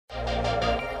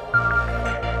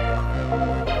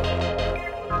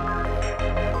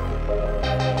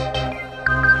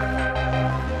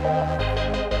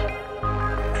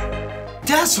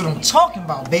That's what I'm talking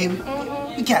about, baby.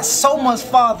 We got so much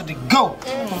farther to go.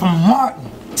 From Martin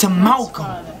to Malcolm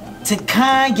to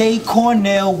Kanye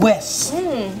Cornell West.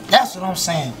 That's what I'm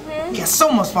saying. We got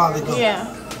so much farther to go. Yeah.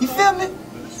 You feel me?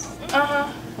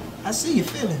 Uh-huh. I see you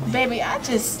feeling me. Baby, I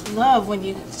just love when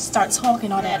you start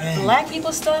talking all that black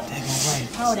people stuff.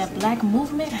 Oh, that black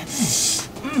movement.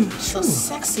 So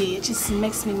sexy. It just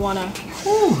makes me wanna,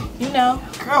 you know.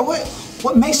 Girl,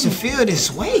 what makes you feel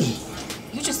this way?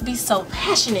 You just be so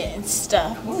passionate and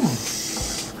stuff.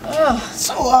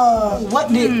 So,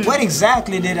 what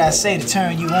exactly did I say to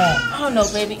turn you on? I don't know,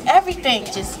 baby. Everything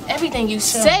you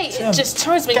say, it just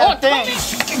turns me on.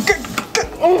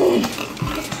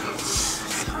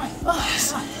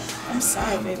 I'm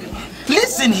sorry, baby.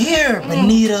 Listen here,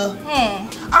 Bonita.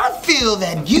 I feel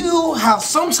that you have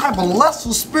some type of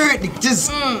lustful spirit that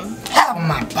just have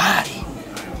my body.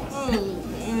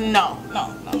 No.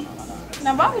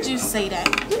 Now, why would you say that?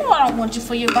 You know I don't want you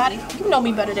for your body. You know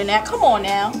me better than that. Come on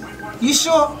now. You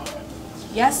sure?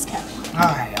 Yes, Kevin. All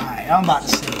right. I'm about to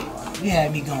say it. You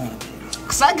had me going, baby.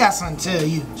 Cause I got something to tell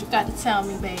you. What you got to tell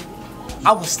me, baby?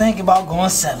 I was thinking about going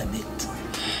celibate.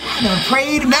 I done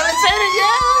prayed and meditated.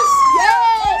 Yes.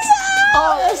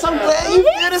 Oh, I'm glad you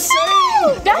feel the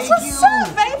same. That's what's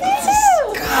up, baby.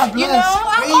 God bless. You know,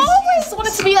 I always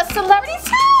wanted to be a celebrity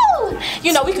too.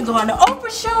 You know, we can go on the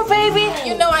Oprah show, baby.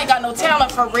 You know, I ain't got no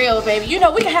talent for real, baby. You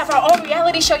know, we can have our own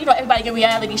reality show. You know, everybody get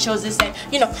reality shows this day.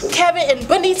 You know, Kevin and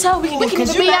Bonita, we can even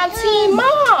be our team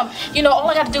mom. You know, all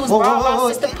I got to do is borrow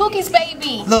my sister Pookie's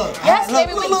baby. Look,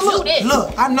 baby, we can do this.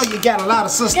 Look, I know you got a lot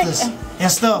of sisters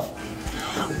and stuff.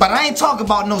 But I ain't talking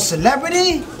about no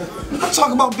celebrity. I'm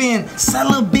talking about being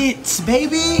celibates,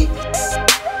 baby.